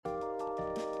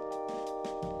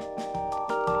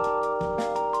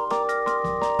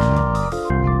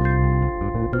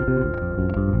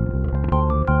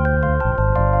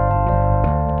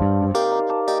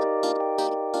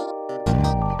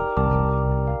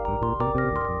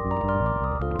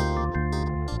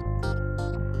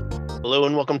Hello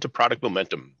and welcome to Product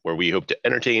Momentum, where we hope to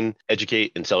entertain,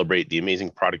 educate, and celebrate the amazing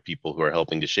product people who are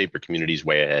helping to shape your community's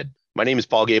way ahead. My name is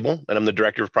Paul Gable, and I'm the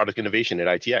Director of Product Innovation at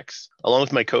ITX. Along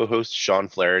with my co-host, Sean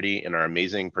Flaherty, and our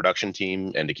amazing production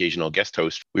team and occasional guest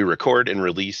host, we record and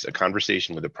release a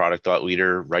conversation with a product thought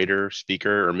leader, writer,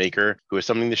 speaker, or maker who has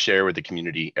something to share with the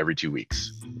community every 2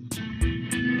 weeks.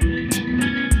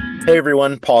 Hey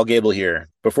everyone, Paul Gable here.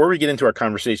 Before we get into our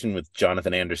conversation with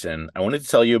Jonathan Anderson, I wanted to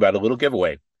tell you about a little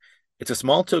giveaway. It's a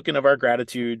small token of our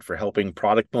gratitude for helping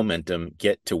Product Momentum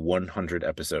get to 100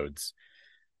 episodes.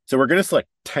 So we're going to select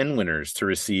 10 winners to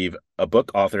receive a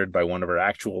book authored by one of our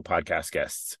actual podcast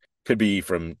guests. Could be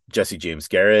from Jesse James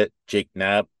Garrett, Jake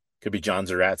Knapp, could be John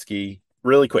Zeratsky.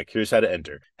 Really quick, here's how to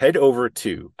enter. Head over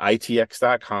to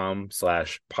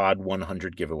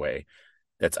itx.com/pod100 giveaway.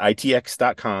 That's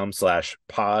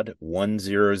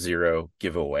itx.com/pod100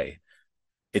 giveaway.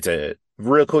 It's a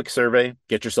real quick survey.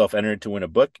 Get yourself entered to win a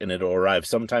book, and it'll arrive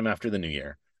sometime after the new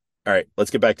year. All right,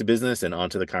 let's get back to business and on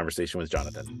to the conversation with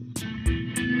Jonathan.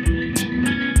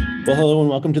 Well, hello and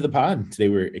welcome to the pod. Today,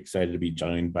 we're excited to be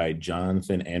joined by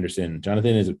Jonathan Anderson.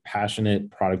 Jonathan is a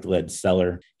passionate product-led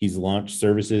seller. He's launched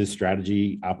services,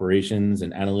 strategy, operations,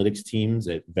 and analytics teams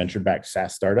at venture-backed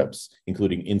SaaS startups,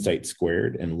 including Insight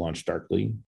Squared and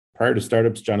LaunchDarkly. Prior to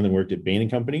startups, Jonathan worked at Bain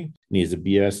 & Company, and he has a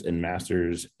BS and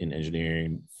Master's in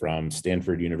Engineering from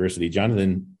Stanford University.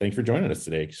 Jonathan, thanks for joining us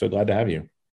today. So glad to have you.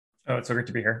 Oh, it's so great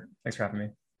to be here. Thanks for having me.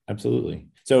 Absolutely.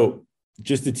 So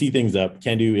just to tee things up,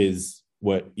 Can-Do is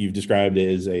what you've described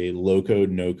as a low-code,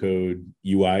 no-code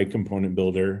UI component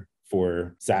builder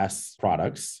for SaaS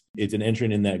products. It's an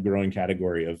entrant in that growing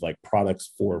category of like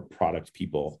products for product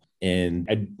people. And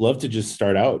I'd love to just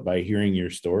start out by hearing your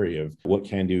story of what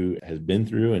Can-Do has been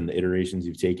through and the iterations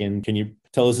you've taken. Can you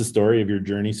tell us the story of your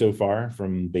journey so far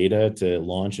from beta to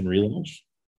launch and relaunch?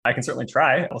 I can certainly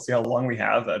try. We'll see how long we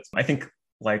have. I think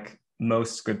like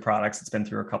most good products, it's been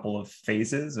through a couple of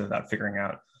phases of that figuring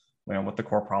out what the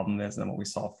core problem is and then what we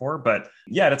solve for. But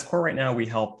yeah, at its core right now, we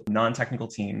help non-technical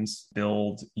teams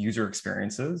build user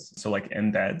experiences. So like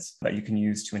embeds that you can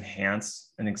use to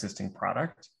enhance an existing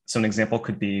product. So an example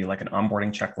could be like an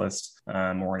onboarding checklist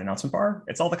or an announcement bar.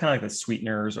 It's all the kind of like the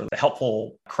sweeteners or the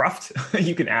helpful cruft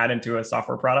you can add into a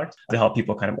software product to help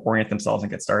people kind of orient themselves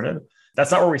and get started.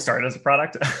 That's not where we started as a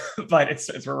product, but it's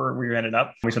where we ended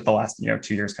up. We spent the last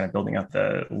 2 years kind of building up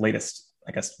the latest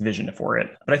vision for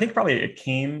it. But I think probably it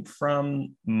came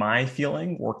from my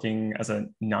feeling working as a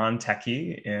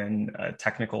non-techie in a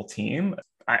technical team.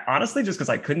 I honestly, just because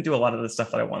I couldn't do a lot of the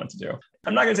stuff that I wanted to do.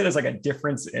 I'm not going to say there's like a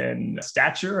difference in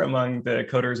stature among the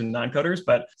coders and non-coders,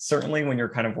 but certainly when you're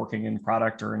kind of working in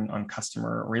product or on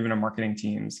customer or even on marketing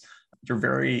teams, you're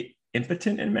very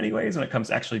impotent in many ways when it comes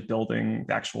to actually building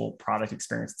the actual product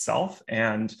experience itself.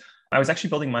 And I was actually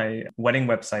building my wedding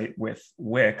website with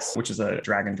Wix, which is a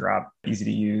drag and drop, easy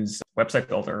to use website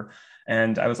builder.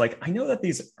 And I was like, I know that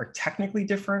these are technically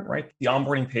different, right? The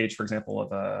onboarding page, for example,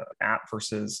 of a app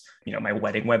versus, my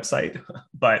wedding website.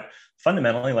 But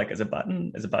fundamentally, like as a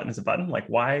button. Like,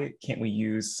 why can't we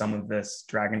use some of this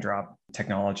drag and drop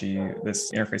technology,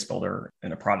 this interface builder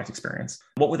in a product experience?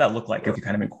 What would that look like if you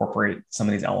kind of incorporate some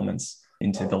of these elements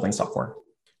into building software?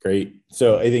 Great.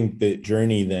 So I think the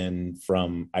journey then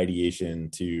from ideation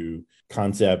to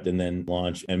concept and then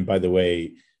launch, and by the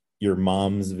way, your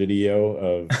mom's video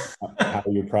of how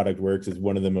your product works is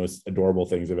one of the most adorable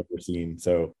things I've ever seen.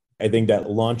 So I think that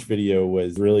launch video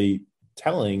was really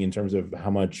telling in terms of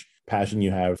how much passion you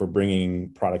have for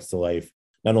bringing products to life,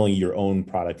 not only your own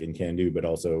product in Can-Do, but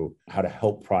also how to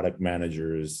help product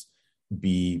managers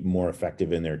be more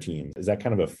effective in their team. Is that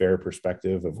kind of a fair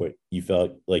perspective of what you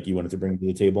felt like you wanted to bring to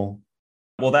the table?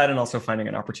 Well, that and also finding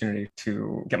an opportunity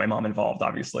to get my mom involved,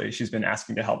 obviously. She's been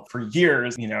asking to help for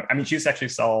years. She used to actually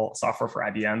sell software for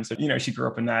IBM. So, she grew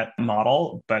up in that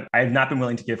model, but I have not been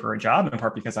willing to give her a job, in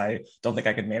part because I don't think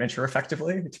I could manage her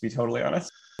effectively, to be totally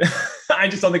honest. I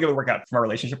just don't think it would work out from a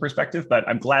relationship perspective, but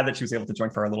I'm glad that she was able to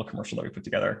join for our little commercial that we put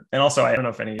together. And also, I don't know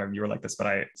if any of you are like this, but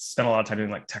I spent a lot of time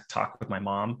doing like tech talk with my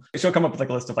mom. She'll come up with like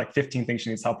a list of like 15 things she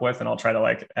needs help with, and I'll try to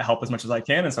like help as much as I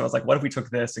can. And so I was like, what if we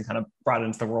took this and kind of brought it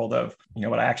into the world of,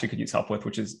 what I actually could use help with,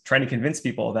 which is trying to convince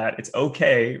people that it's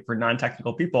okay for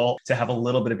non-technical people to have a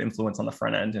little bit of influence on the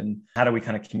front end. And how do we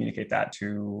kind of communicate that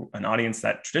to an audience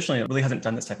that traditionally really hasn't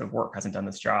done this type of work, hasn't done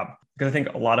this job? Because I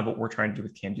think a lot of what we're trying to do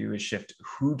with Can-Do is shift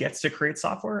who gets to create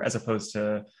software as opposed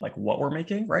to like what we're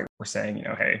making, right? We're saying,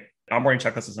 hey, onboarding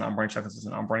checklist is an onboarding checklist is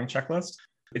an onboarding checklist.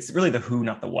 It's really the who,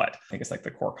 not the what. I think it's like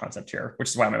the core concept here, which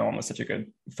is why my mom was such a good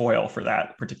foil for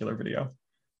that particular video.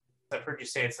 I've heard you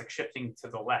say it's like shifting to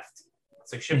the left.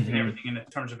 It's like shifting everything in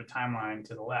terms of a timeline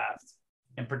to the left.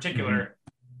 In particular,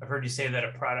 I've heard you say that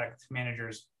a product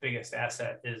manager's biggest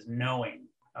asset is knowing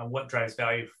what drives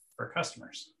value for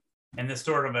customers. And this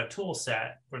sort of a tool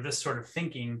set or this sort of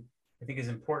thinking, I think is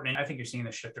important. And I think you're seeing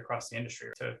this shift across the industry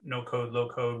to no code, low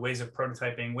code, ways of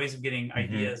prototyping, ways of getting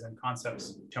ideas and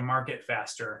concepts to market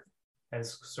faster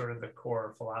as sort of the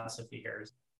core philosophy here.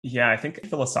 Yeah, I think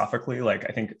philosophically, like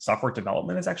I think software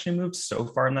development has actually moved so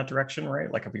far in that direction,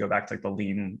 right? Like if we go back to like the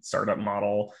lean startup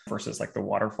model versus like the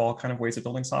waterfall kind of ways of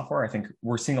building software, I think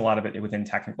we're seeing a lot of it within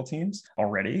technical teams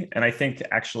already. And I think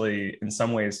actually in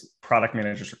some ways, product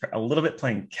managers are a little bit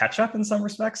playing catch up in some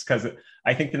respects, because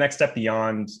I think the next step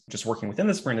beyond just working within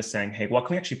the sprint is saying, hey, what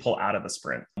can we actually pull out of the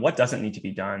sprint? What doesn't need to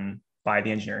be done by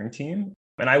the engineering team?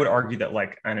 And I would argue that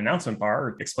like an announcement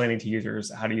bar explaining to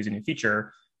users how to use a new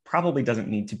feature probably doesn't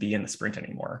need to be in the sprint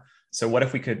anymore. So what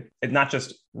if we could not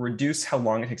just reduce how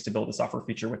long it takes to build a software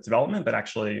feature with development, but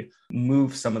actually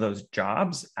move some of those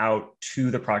jobs out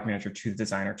to the product manager, to the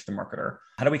designer, to the marketer?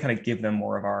 How do we kind of give them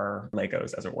more of our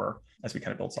Legos, as it were, as we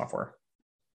kind of build software?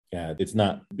 Yeah, it's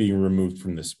not being removed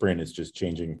from the sprint. It's just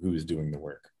changing who's doing the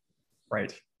work.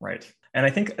 Right, right. And I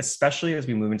think especially as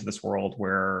we move into this world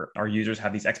where our users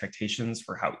have these expectations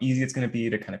for how easy it's going to be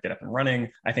to kind of get up and running,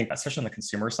 I think especially on the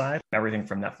consumer side, everything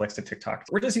from Netflix to TikTok,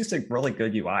 we're just used to really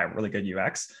good UI, really good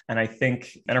UX. And I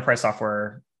think enterprise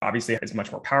software obviously is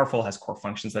much more powerful, has core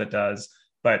functions that it does.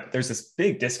 But there's this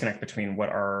big disconnect between what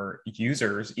our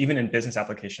users, even in business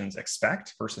applications,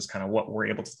 expect versus kind of what we're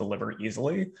able to deliver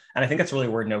easily. And I think that's really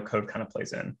where no code kind of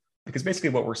plays in. Because basically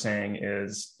what we're saying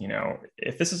is,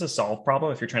 if this is a solved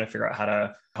problem, if you're trying to figure out how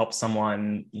to help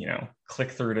someone, click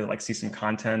through to like see some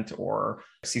content or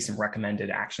see some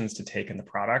recommended actions to take in the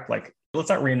product, like let's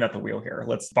not reinvent the wheel here.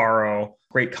 Let's borrow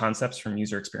great concepts from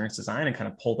user experience design and kind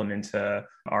of pull them into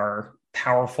our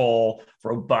powerful,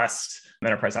 robust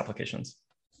enterprise applications.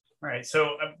 All right. So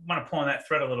I want to pull on that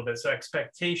thread a little bit. So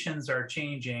expectations are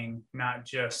changing, not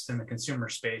just in the consumer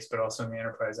space, but also in the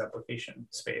enterprise application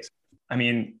space. I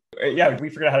mean, yeah, we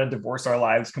figured out how to divorce our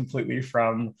lives completely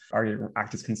from our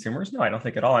act as consumers. No, I don't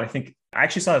think at all. And I think I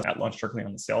actually saw that launch strictly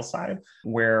on the sales side,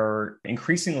 where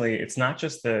increasingly it's not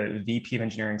just the VP of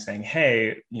engineering saying,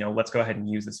 hey, let's go ahead and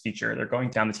use this feature. They're going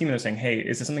down the team and they're saying, hey,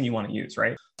 is this something you want to use,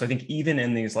 right? So I think even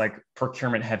in these like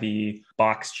procurement heavy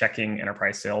box checking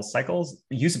enterprise sales cycles,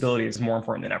 usability is more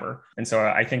important than ever. And so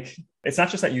I think it's not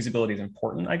just that usability is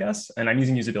important, I guess. And I'm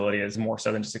using usability as more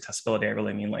so than just accessibility. I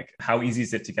really mean like how easy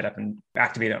is it to get up and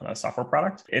activate on a software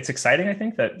product? It's exciting, I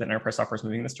think, that enterprise software is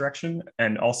moving in this direction.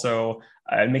 And also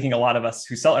making a lot of us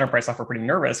who sell enterprise software pretty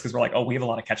nervous because we're like, oh, we have a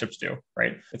lot of catch up to do,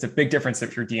 right? It's a big difference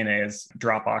if your DNA is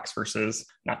Dropbox versus,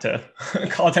 not to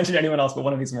call attention to anyone else, but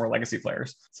one of these more legacy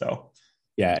players. So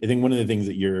yeah, I think one of the things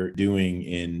that you're doing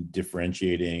in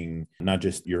differentiating not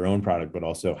just your own product, but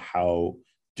also how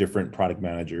different product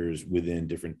managers within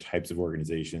different types of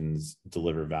organizations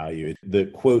deliver value. The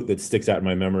quote that sticks out in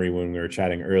my memory when we were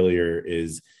chatting earlier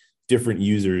is different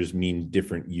users mean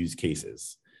different use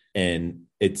cases. And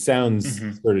it sounds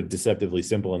sort of deceptively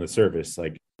simple on the surface,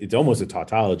 like it's almost a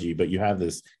tautology, but you have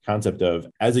this concept of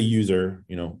as a user,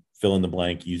 fill in the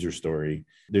blank user story.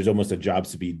 There's almost a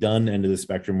jobs to be done end of the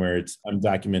spectrum where I'm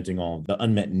documenting all the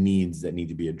unmet needs that need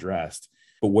to be addressed.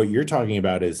 But what you're talking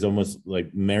about is almost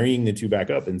like marrying the two back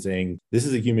up and saying, this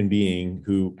is a human being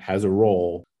who has a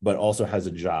role, but also has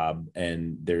a job.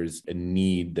 And there's a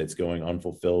need that's going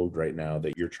unfulfilled right now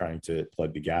that you're trying to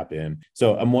plug the gap in.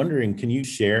 So I'm wondering, can you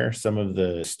share some of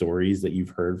the stories that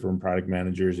you've heard from product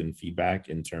managers and feedback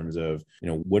in terms of,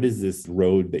 what is this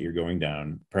road that you're going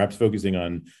down, perhaps focusing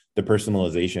on the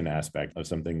personalization aspect of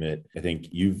something that I think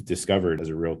you've discovered as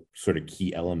a real sort of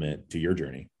key element to your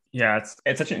journey? Yeah,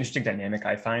 it's such an interesting dynamic,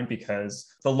 I find, because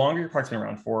the longer your product's been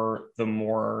around for, the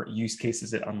more use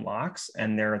cases it unlocks,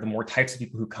 and there are the more types of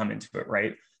people who come into it,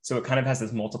 right? So it kind of has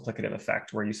this multiplicative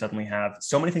effect where you suddenly have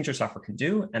so many things your software can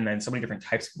do, and then so many different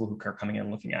types of people who are coming in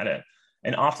and looking at it.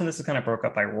 And often this is kind of broke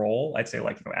up by role. I'd say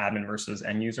like admin versus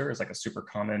end user is like a super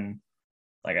common,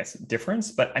 I guess,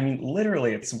 difference. But I mean,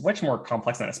 literally, it's much more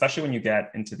complex than that, especially when you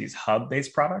get into these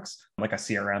hub-based products, like a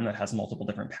CRM that has multiple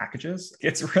different packages.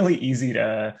 It's really easy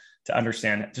to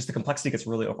understand. Just the complexity gets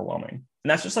really overwhelming.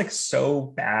 And that's just like so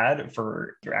bad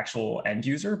for your actual end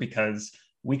user because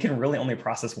we can really only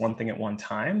process one thing at one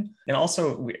time. And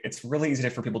also, it's really easy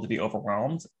for people to be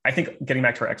overwhelmed. I think getting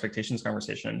back to our expectations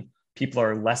conversation, people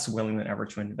are less willing than ever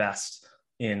to invest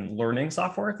in learning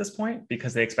software at this point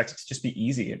because they expect it to just be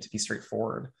easy and to be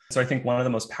straightforward. So I think one of the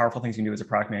most powerful things you can do as a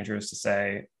product manager is to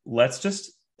say, let's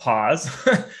just pause.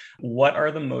 What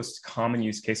are the most common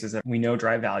use cases that we know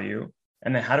drive value?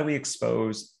 And then how do we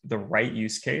expose the right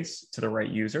use case to the right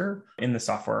user in the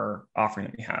software offering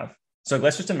that we have? So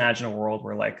let's just imagine a world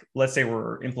where, like, let's say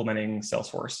we're implementing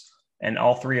Salesforce and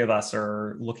all three of us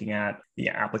are looking at the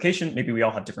application. Maybe we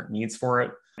all have different needs for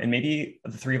it. And maybe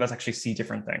the three of us actually see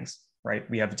different things, right?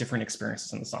 We have different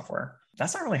experiences in the software.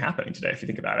 That's not really happening today, if you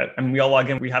think about it. I mean, we all log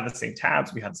in, we have the same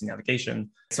tabs, we have the same navigation.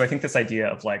 So I think this idea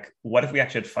of like, what if we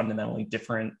actually had fundamentally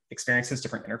different experiences,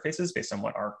 different interfaces based on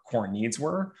what our core needs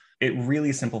were? It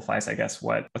really simplifies, I guess,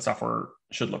 what software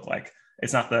should look like.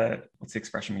 It's not what's the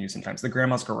expression we use sometimes? The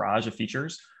grandma's garage of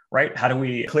features, right? How do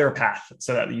we clear a path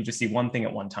so that you just see one thing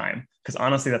at one time? Because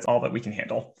honestly, that's all that we can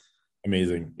handle.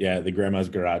 Amazing. Yeah, the grandma's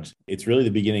garage. It's really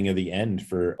the beginning of the end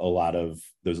for a lot of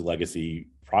those legacy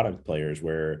product players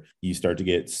where you start to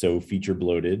get so feature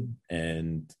bloated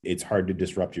and it's hard to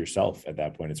disrupt yourself at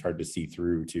that point. It's hard to see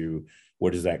through to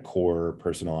what is that core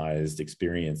personalized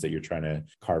experience that you're trying to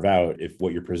carve out if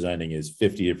what you're presenting is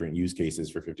 50 different use cases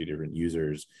for 50 different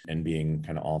users and being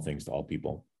kind of all things to all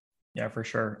people. Yeah, for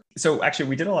sure. So actually,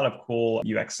 we did a lot of cool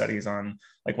UX studies on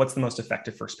like what's the most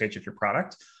effective first page of your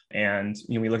product. And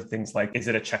we looked at things like, is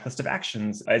it a checklist of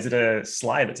actions? Is it a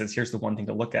slide that says, here's the one thing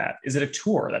to look at? Is it a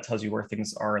tour that tells you where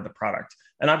things are in the product?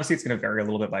 And obviously, it's going to vary a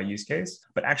little bit by use case.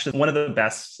 But actually, one of the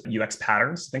best UX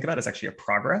patterns to think about is actually a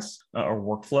progress or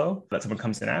workflow that someone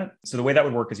comes in at. So the way that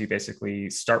would work is you basically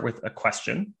start with a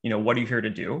question. What are you here to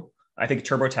do? I think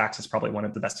TurboTax is probably one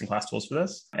of the best in class tools for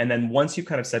this. And then once you've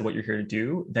kind of said what you're here to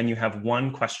do, then you have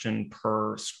one question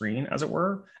per screen, as it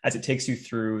were, as it takes you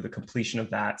through the completion of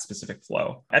that specific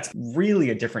flow. That's really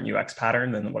a different UX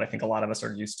pattern than what I think a lot of us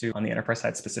are used to on the enterprise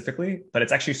side specifically, but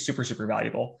it's actually super, super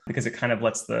valuable because it kind of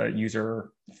lets the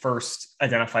user first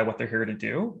identify what they're here to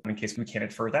do in case we can't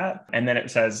infer that. And then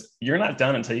it says, you're not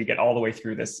done until you get all the way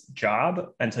through this job,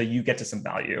 until you get to some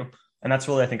value. And that's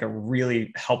really, I think, a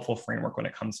really helpful framework when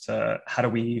it comes to how do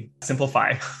we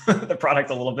simplify the product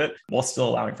a little bit while still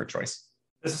allowing for choice.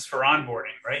 This is for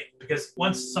onboarding, right? Because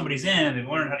once somebody's in, they've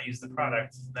learned how to use the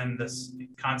product, then this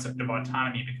concept of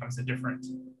autonomy becomes a different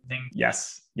thing.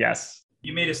 Yes.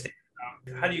 You made a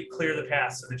statement. How do you clear the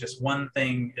path so that just one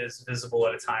thing is visible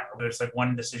at a time, or there's like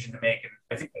one decision to make? And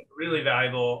I think that's really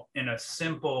valuable in a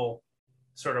simple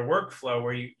sort of workflow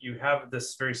where you have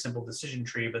this very simple decision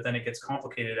tree, but then it gets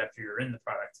complicated after you're in the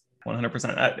product.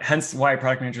 100%. Hence why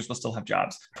product managers will still have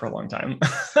jobs for a long time.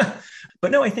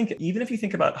 But no, I think even if you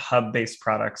think about hub-based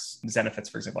products, Zenefits,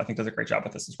 for example, I think does a great job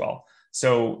with this as well.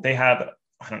 So they have,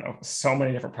 so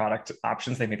many different product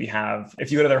options. They maybe have,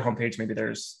 if you go to their homepage, maybe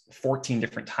there's 14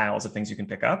 different tiles of things you can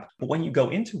pick up. But when you go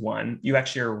into one, you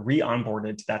actually are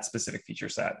re-onboarded to that specific feature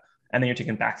set. And then you're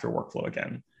taken back through workflow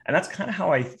again. And that's kind of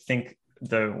how I think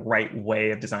the right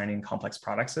way of designing complex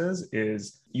products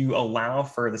is you allow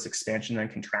for this expansion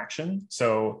and contraction.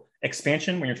 So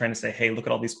expansion, when you're trying to say, hey, look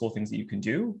at all these cool things that you can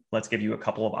do. Let's give you a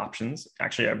couple of options.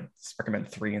 Actually, I recommend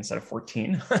 3 instead of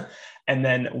 14. And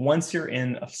then once you're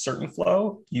in a certain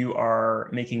flow, you are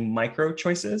making micro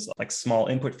choices like small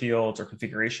input fields or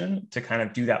configuration to kind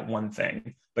of do that one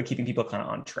thing, but keeping people kind of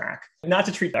on track. Not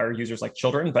to treat our users like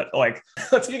children, but like,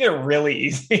 let's make it really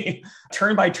easy.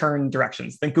 Turn by turn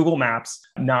directions. Think Google Maps,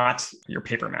 not your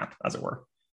paper map, as it were.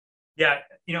 Yeah.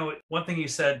 One thing you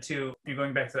said too, you're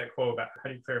going back to that quote about how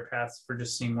do you clear paths for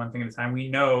just seeing one thing at a time. We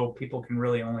know people can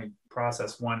really only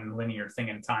process one linear thing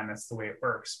at a time. That's the way it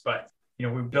works. But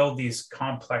we build these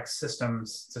complex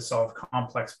systems to solve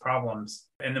complex problems.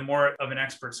 And the more of an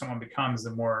expert someone becomes,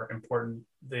 the more important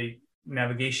the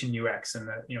navigation UX and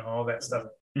all that stuff.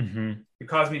 Mm-hmm. It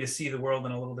caused me to see the world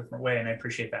in a little different way. And I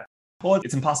appreciate that. Well,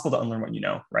 it's impossible to unlearn what you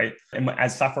know, right? And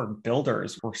as software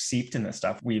builders, we're seeped in this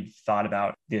stuff. We've thought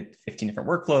about the 15 different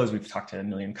workflows. We've talked to 1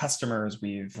 million customers.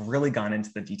 We've really gone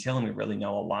into the detail and we really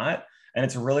know a lot. And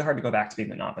it's really hard to go back to being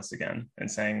the novice again and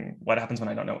saying, what happens when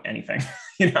I don't know anything?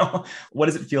 What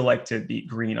does it feel like to be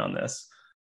green on this?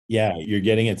 Yeah, you're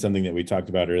getting at something that we talked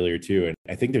about earlier too. And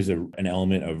I think there's an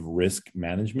element of risk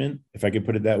management, if I could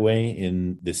put it that way,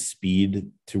 in the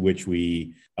speed to which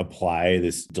we apply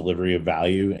this delivery of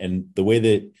value. And the way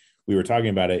that we were talking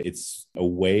about it, it's a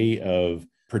way of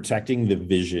protecting the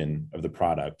vision of the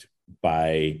product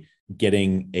by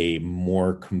getting a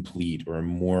more complete or a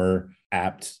more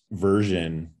apt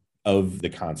version of the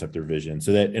concept or vision.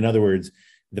 So that, in other words,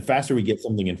 the faster we get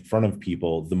something in front of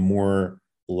people, the more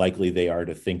likely they are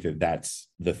to think that that's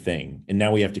the thing. And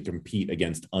now we have to compete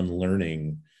against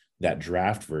unlearning that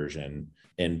draft version.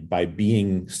 And by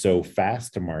being so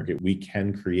fast to market, we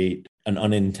can create an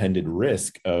unintended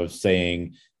risk of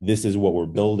saying, this is what we're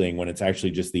building when it's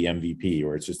actually just the MVP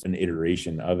or it's just an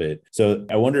iteration of it. So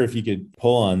I wonder if you could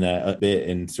pull on that a bit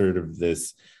in sort of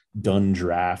this done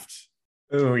draft.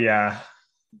 Oh, yeah.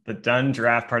 The done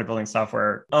draft part of building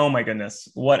software. Oh, my goodness.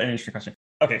 What an interesting question.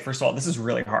 Okay, first of all, this is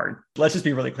really hard. Let's just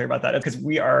be really clear about that because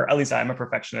we are, at least I'm a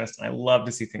perfectionist and I love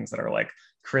to see things that are like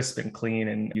crisp and clean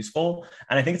and useful.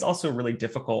 And I think it's also really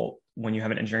difficult when you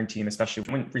have an engineering team, especially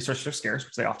when resources are scarce,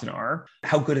 which they often are.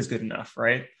 How good is good enough,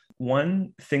 right?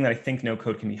 One thing that I think no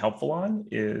code can be helpful on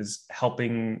is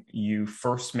helping you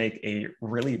first make a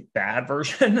really bad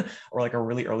version or like a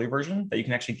really early version that you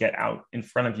can actually get out in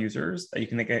front of users, that you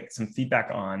can get some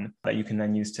feedback on, that you can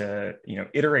then use to,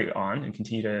 iterate on and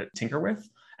continue to tinker with.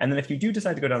 And then if you do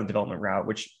decide to go down the development route,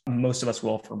 which most of us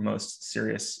will for most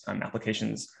serious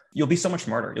applications, you'll be so much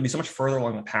smarter. You'll be so much further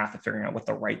along the path of figuring out what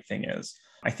the right thing is.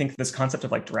 I think this concept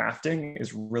of like drafting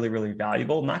is really, really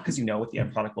valuable, not because you know what the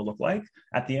end product will look like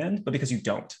at the end, but because you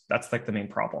don't. That's like the main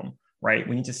problem, right?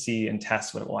 We need to see and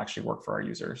test what it will actually work for our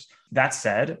users. That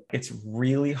said, it's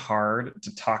really hard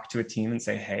to talk to a team and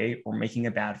say, hey, we're making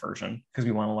a bad version because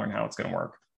we want to learn how it's going to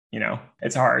work.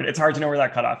 It's hard. It's hard to know where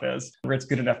that cutoff is, where it's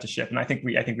good enough to ship. And I think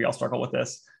we all struggle with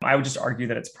this. I would just argue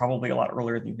that it's probably a lot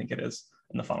earlier than you think it is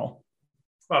in the funnel.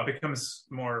 Well, it becomes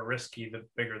more risky the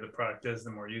bigger the product is,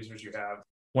 the more users you have.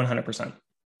 100%.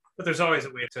 But there's always a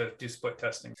way to do split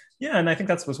testing. Yeah. And I think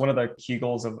that was one of the key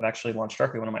goals of actually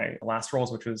LaunchDarkly, one of my last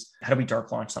roles, which was how do we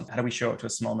dark launch something? How do we show it to a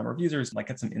small number of users, like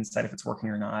get some insight if it's working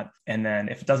or not? And then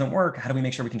if it doesn't work, how do we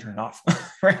make sure we can turn it off?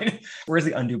 Right? Where's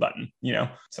the undo button?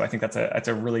 So I think that's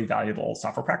a really valuable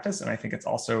software practice. And I think it's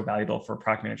also valuable for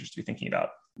product managers to be thinking about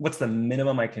what's the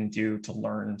minimum I can do to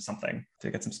learn something, to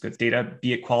get some good data,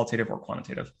 be it qualitative or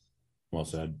quantitative. Well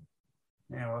said.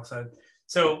 Yeah, well said.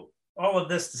 So all of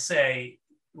this to say,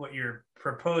 what you're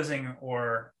proposing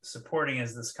or supporting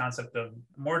is this concept of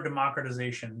more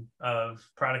democratization of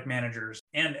product managers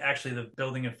and actually the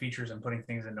building of features and putting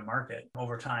things into market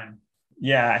over time.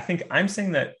 Yeah, I think I'm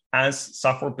saying that as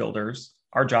software builders,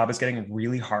 our job is getting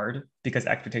really hard because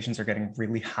expectations are getting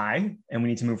really high and we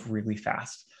need to move really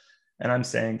fast. And I'm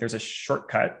saying there's a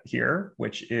shortcut here,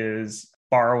 which is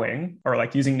borrowing or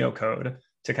like using no code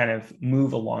to kind of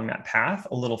move along that path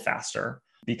a little faster.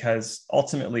 Because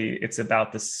ultimately it's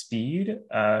about the speed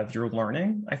of your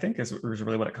learning, I think is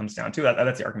really what it comes down to.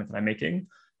 That's the argument that I'm making.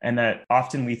 And that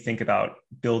often we think about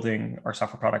building our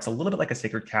software products a little bit like a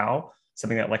sacred cow,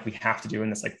 something that like we have to do in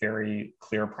this like very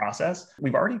clear process.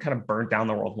 We've already kind of burned down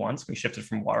the world once. We shifted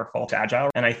from waterfall to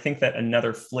agile. And I think that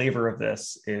another flavor of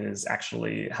this is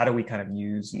actually how do we kind of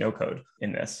use no code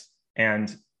in this?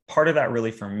 And part of that really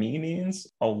for me means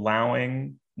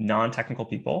allowing non-technical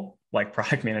people like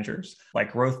product managers,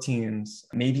 like growth teams,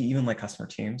 maybe even like customer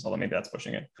teams, although maybe that's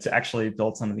pushing it, to actually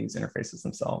build some of these interfaces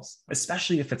themselves,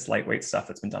 especially if it's lightweight stuff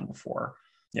that's been done before.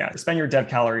 Yeah, spend your dev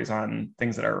calories on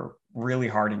things that are really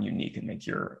hard and unique and make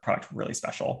your product really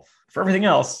special. For everything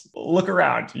else, look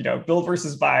around. Build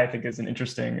versus buy, I think is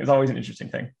always an interesting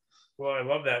thing. Well, I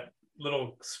love that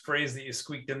little phrase that you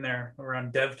squeaked in there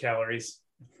around dev calories.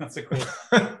 That's a cool.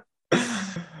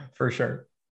 For sure.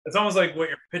 It's almost like what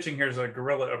you're pitching here is a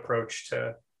guerrilla approach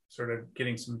to sort of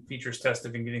getting some features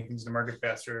tested and getting things to market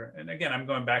faster. And again, I'm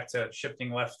going back to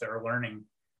shifting left or learning.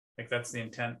 Like that's the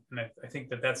intent. And I think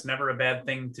that that's never a bad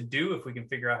thing to do if we can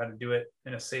figure out how to do it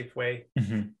in a safe way.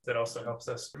 Mm-hmm. That also helps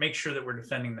us make sure that we're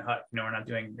defending the hut. We're not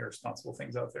doing irresponsible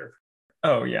things out there.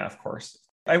 Oh yeah, of course.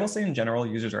 I will say in general,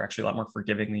 users are actually a lot more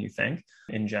forgiving than you think.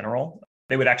 In general,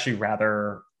 they would actually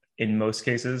rather, in most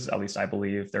cases, at least I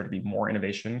believe, there to be more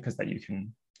innovation because that you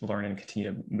can learn and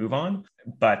continue to move on.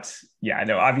 But yeah,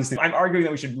 no, obviously I'm arguing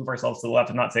that we should move ourselves to the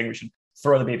left. I'm not saying we should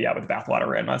throw the baby out with the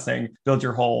bathwater. I'm not saying build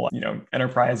your whole,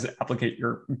 enterprise, applicate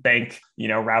your bank,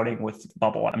 routing with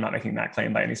Bubble. I'm not making that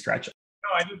claim by any stretch.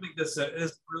 No, I do think this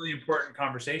is a really important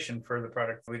conversation for the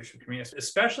product leadership community,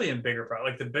 especially in bigger product.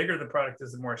 Like the bigger the product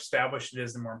is, the more established it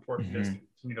is, the more important it is to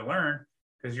continue to learn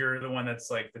because you're the one that's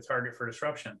like the target for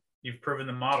disruption. You've proven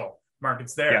the model.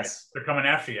 Market's there. Yes. They're coming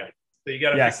after you. So you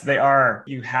got to. Yes, they are.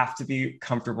 You have to be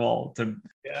comfortable to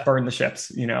burn the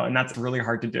ships, and that's really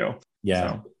hard to do. Yeah.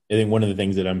 So. I think one of the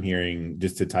things that I'm hearing,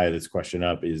 just to tie this question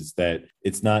up, is that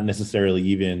it's not necessarily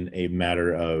even a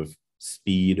matter of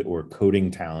speed or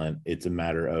coding talent. It's a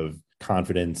matter of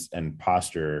confidence and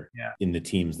posture in the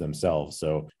teams themselves.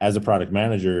 So as a product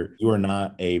manager, you are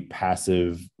not a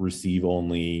passive receive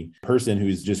only person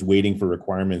who's just waiting for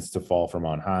requirements to fall from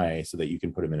on high so that you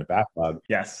can put them in a backlog.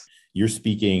 Yes. You're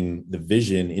speaking the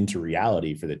vision into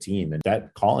reality for the team. And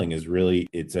that calling is really,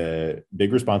 it's a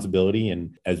big responsibility.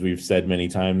 And as we've said many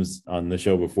times on the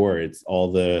show before, it's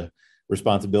all the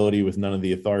responsibility with none of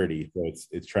the authority. So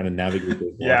it's trying to navigate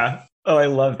this. Yeah. Oh, I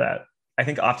love that. I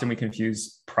think often we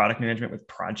confuse product management with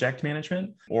project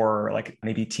management, or like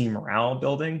maybe team morale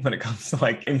building when it comes to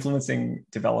like influencing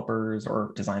developers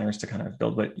or designers to kind of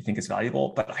build what you think is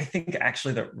valuable. But I think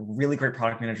actually the really great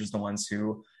product managers are the ones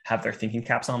who have their thinking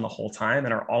caps on the whole time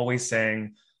and are always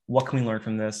saying, what can we learn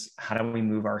from this? How do we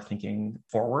move our thinking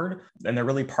forward? And they're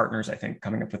really partners, I think,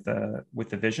 coming up with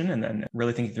the vision and then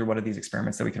really thinking through what are these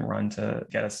experiments that we can run to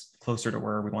get us closer to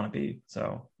where we want to be.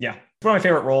 So yeah, it's one of my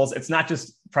favorite roles. It's not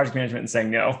just project management and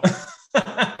saying no.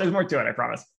 There's more to it, I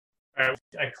promise. All right,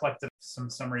 I collected some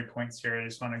summary points here. I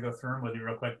just want to go through them with you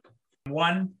real quick.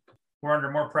 One, we're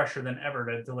under more pressure than ever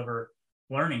to deliver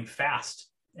learning fast.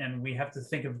 And we have to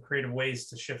think of creative ways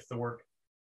to shift the work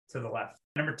to the left.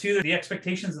 Number two, the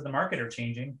expectations of the market are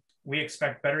changing. We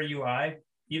expect better UI,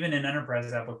 even in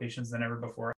enterprise applications, than ever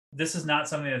before. This is not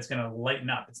something that's going to lighten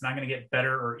up. It's not going to get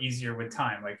better or easier with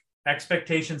time. Like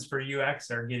expectations for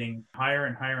UX are getting higher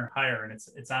and higher and higher, and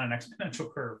it's on an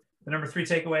exponential curve. The number three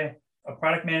takeaway, a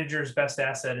product manager's best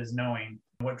asset is knowing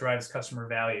what drives customer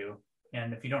value.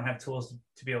 And if you don't have tools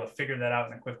to be able to figure that out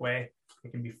in a quick way,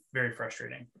 it can be very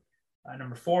frustrating.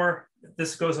 Number four,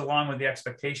 this goes along with the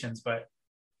expectations, but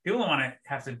people don't want to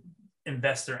have to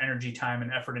invest their energy, time,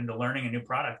 and effort into learning a new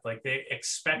product. Like they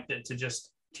expect it to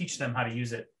just teach them how to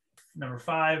use it. Number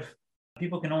five,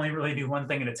 people can only really do one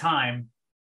thing at a time.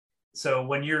 So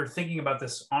when you're thinking about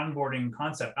this onboarding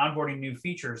concept, onboarding new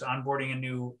features, onboarding a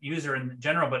new user in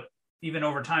general, but even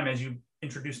over time, as you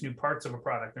introduce new parts of a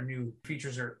product or new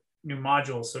features or new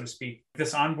modules, so to speak,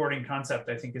 this onboarding concept,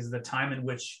 I think, is the time in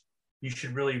which you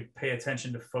should really pay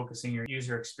attention to focusing your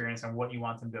user experience on what you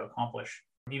want them to accomplish.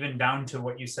 Even down to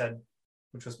what you said,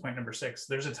 which was point number 6,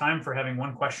 there's a time for having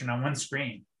one question on one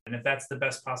screen. And if that's the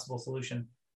best possible solution,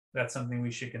 that's something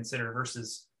we should consider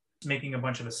versus making a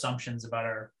bunch of assumptions about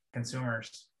our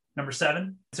consumers. Number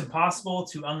 7, it's impossible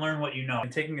to unlearn what you know.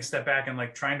 And taking a step back and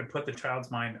like trying to put the child's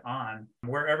mind on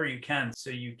wherever you can so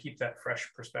you keep that fresh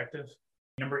perspective.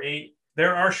 Number 8,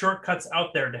 there are shortcuts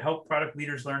out there to help product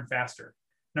leaders learn faster.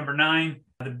 Number 9,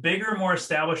 the bigger, more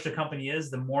established a company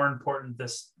is, the more important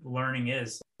this learning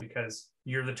is because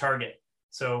you're the target.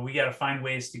 So we got to find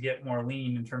ways to get more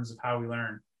lean in terms of how we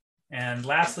learn. And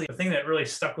lastly, the thing that really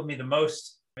stuck with me the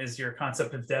most is your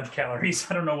concept of dev calories.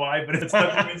 I don't know why, but it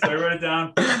stuck with me, so I wrote it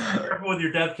down. Be careful with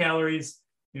your dev calories.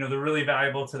 They're really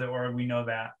valuable to the org. We know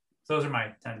that. So those are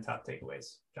my 10 top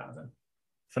takeaways, Jonathan.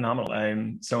 Phenomenal.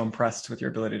 I'm so impressed with your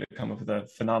ability to come up with a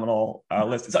phenomenal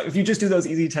list. So if you just do those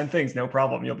easy 10 things, no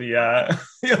problem. You'll be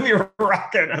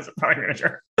rocking as a product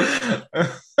manager.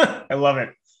 I love it.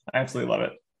 I absolutely love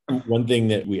it. One thing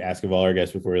that we ask of all our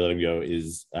guests before we let them go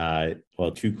is,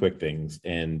 2 quick things.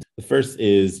 And the first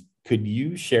is, could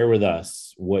you share with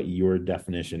us what your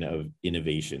definition of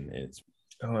innovation is?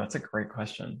 Oh, that's a great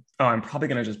question. Oh, I'm probably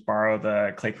going to just borrow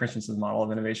the Clay Christensen's model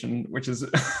of innovation, which is,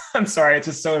 I'm sorry, it's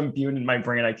just so imbued in my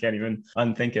brain, I can't even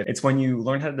unthink it. It's when you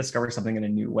learn how to discover something in a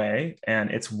new way, and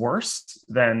it's worse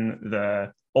than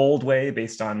the old way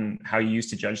based on how you used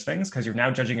to judge things, because you're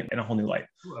now judging it in a whole new light.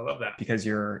 Ooh, I love that. Because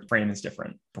your frame is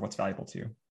different for what's valuable to you.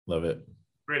 Love it.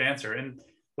 Great answer. And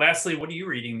lastly, what are you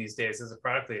reading these days as a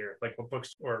product leader? Like what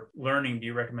books or learning do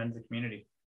you recommend to the community?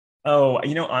 Oh,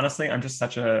 honestly, I'm just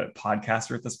such a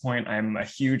podcaster at this point. I'm a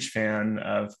huge fan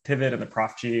of Pivot and the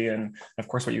Prof G, and of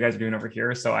course, what you guys are doing over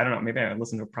here. So I don't know, maybe I would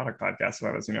listen to a product podcast if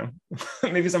I was,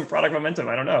 maybe some product momentum.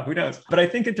 I don't know, who knows? But I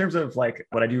think in terms of like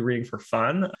what I do reading for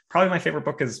fun, probably my favorite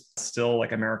book is still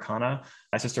like Americana.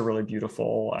 It's just a really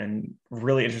beautiful and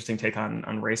really interesting take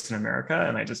on race in America.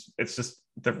 And it's just,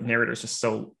 the narrator is just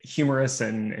so humorous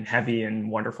and heavy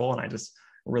and wonderful. And I just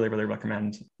really, really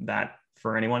recommend that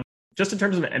for anyone. Just in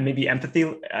terms of, and maybe empathy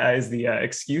is the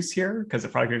excuse here, because the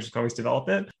product managers can always develop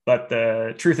it. But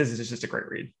the truth is, it's just a great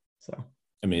read. So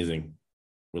amazing.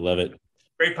 We love it.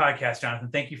 Great podcast, Jonathan.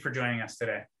 Thank you for joining us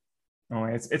today. Oh,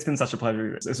 it's been such a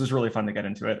pleasure. This was really fun to get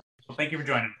into it. Well, thank you for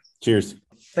joining. Cheers.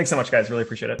 Thanks so much, guys. Really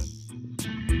appreciate it.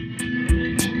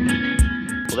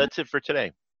 Well, that's it for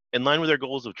today. In line with our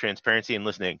goals of transparency and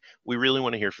listening, we really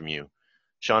want to hear from you.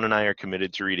 Sean and I are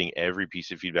committed to reading every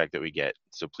piece of feedback that we get,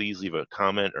 so please leave a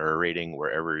comment or a rating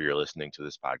wherever you're listening to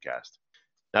this podcast.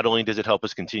 Not only does it help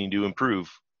us continue to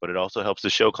improve, but it also helps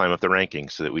the show climb up the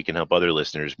rankings so that we can help other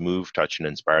listeners move, touch, and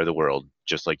inspire the world,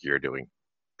 just like you're doing.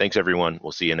 Thanks, everyone.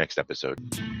 We'll see you next episode.